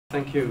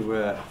Thank you,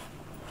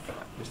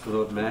 Mr.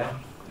 Lord Mayor.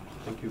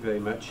 Thank you very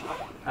much.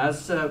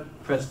 As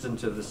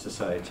President of the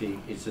Society,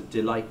 it's a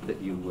delight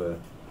that you were,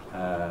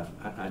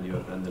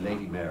 and the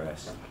Lady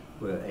Mayoress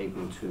were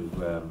able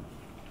to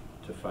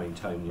find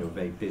time in your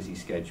very busy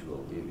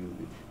schedule.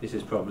 This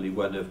is probably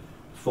one of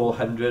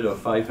 400 or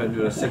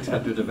 500 or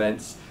 600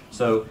 events,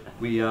 so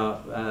we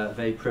are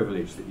very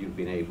privileged that you've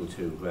been able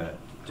to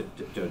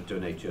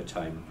donate your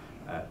time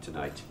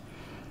tonight.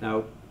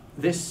 Now,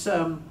 this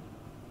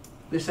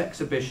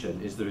exhibition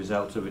is the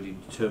result of a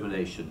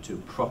determination to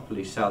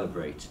properly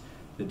celebrate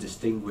the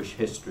distinguished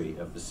history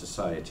of the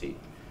Society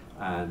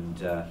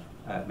and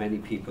many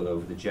people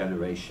over the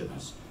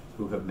generations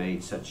who have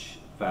made such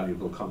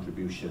valuable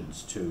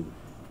contributions to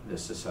the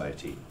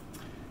Society.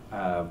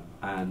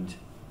 And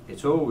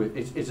it's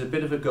a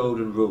bit of a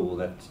golden rule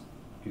that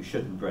you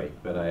shouldn't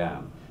break, but I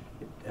am.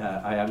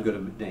 I am going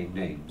to name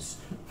names.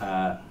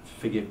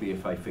 Forgive me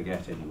if I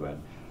forget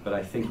anyone. But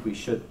I think we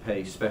should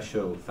pay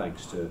special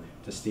thanks to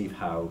Steve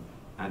Howe,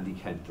 Andy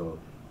Kentle,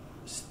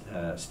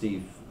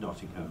 Steve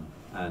Nottingham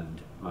and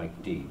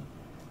Mike Dean.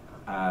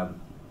 The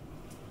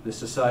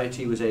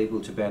Society was able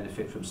to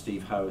benefit from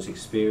Steve Howe's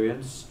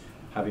experience,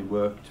 having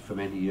worked for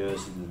many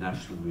years in the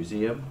National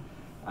Museum,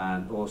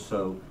 and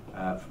also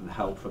from the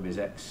help from his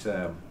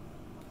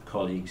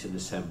ex-colleagues in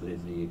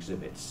assembling the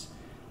exhibits.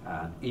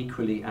 And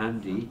equally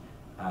Andy,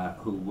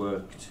 who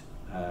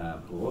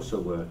also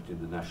worked in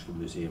the National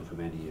Museum for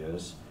many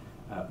years.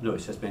 No,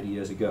 it says many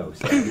years ago,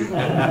 so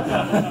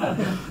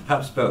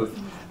perhaps both,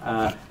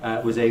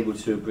 was able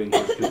to bring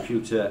his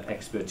computer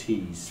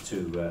expertise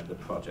to the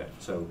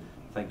project. So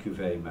thank you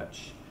very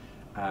much.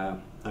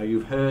 Now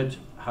you've heard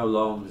how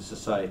long the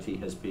Society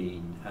has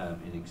been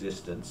in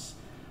existence,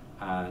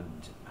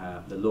 and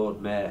the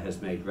Lord Mayor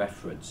has made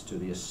reference to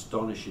the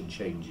astonishing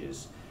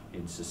changes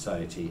in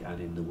society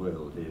and in the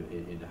world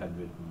in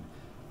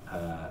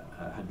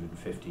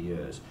 150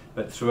 years.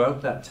 But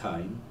throughout that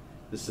time,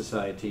 the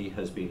Society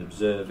has been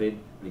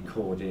observing,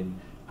 recording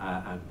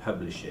and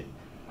publishing,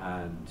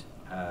 and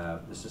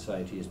the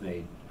Society has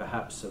made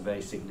perhaps a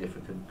very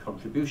significant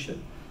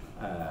contribution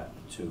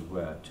to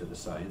the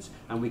science.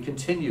 And we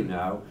continue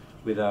now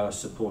with our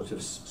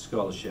supportive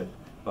scholarship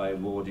by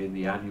awarding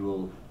the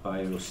annual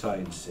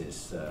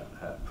Biosciences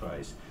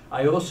Prize.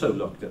 I also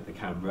looked at the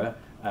camera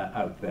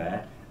out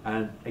there,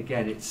 and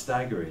again it's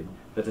staggering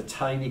that a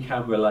tiny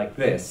camera like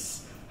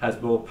this has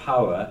more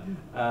power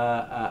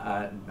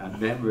and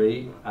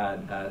memory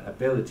and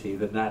ability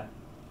than that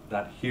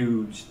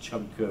huge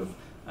chunk of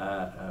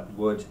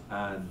wood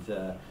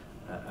and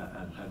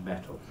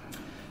metal.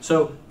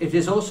 So it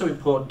is also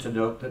important to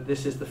note that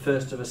this is the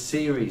first of a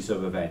series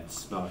of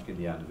events marking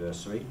the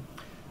anniversary.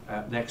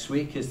 Next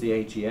week is the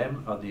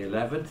AGM on the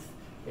 11th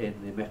in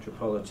the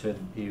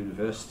Metropolitan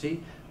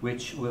University,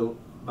 which will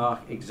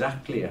mark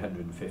exactly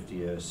 150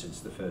 years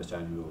since the first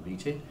annual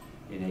meeting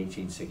in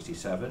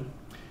 1867.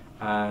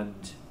 And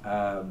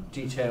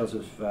details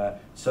of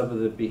some of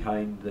the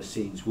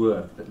behind-the-scenes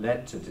work that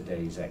led to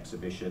today's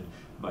exhibition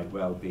might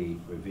well be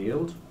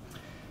revealed.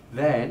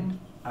 Then,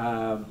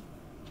 on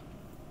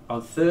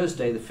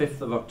Thursday, the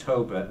 5th of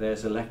October,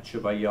 there's a lecture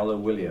by Iolo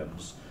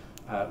Williams,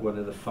 one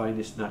of the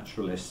finest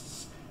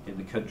naturalists in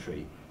the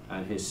country,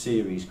 and his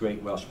series,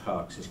 Great Welsh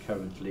Parks, is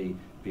currently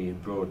being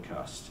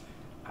broadcast.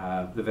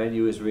 The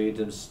venue is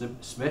Reardon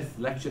Smith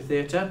Lecture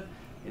Theatre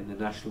in the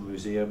National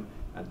Museum,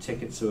 and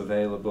tickets are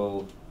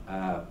available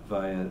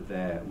via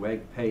their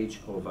web page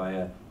or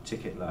via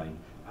ticket line,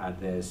 and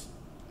there's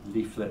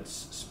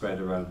leaflets spread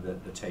around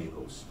the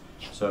tables.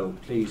 So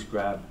please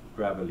grab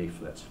a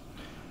leaflet.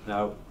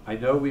 Now, I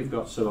know we've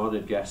got some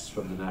honoured guests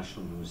from the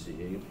National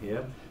Museum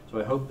here, so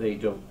I hope they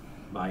don't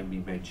mind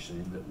me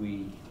mentioning that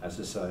we, as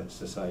a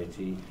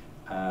society,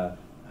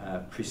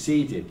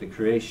 preceded the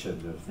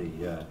creation of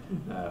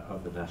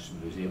the National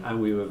Museum,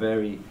 and we were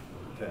very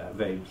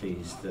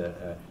pleased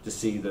to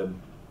see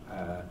them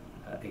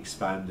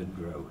expand and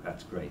grow.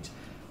 That's great.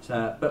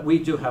 But we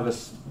do have a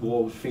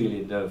warm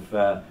feeling of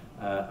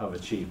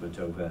achievement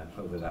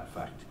over that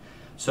fact.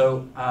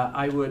 So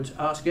I would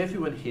ask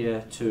everyone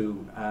here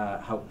to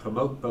help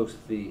promote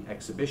both the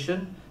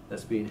exhibition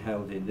that's being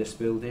held in this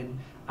building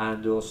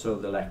and also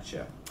the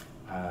lecture.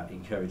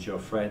 Encourage your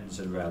friends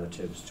and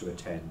relatives to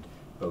attend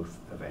both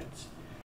events.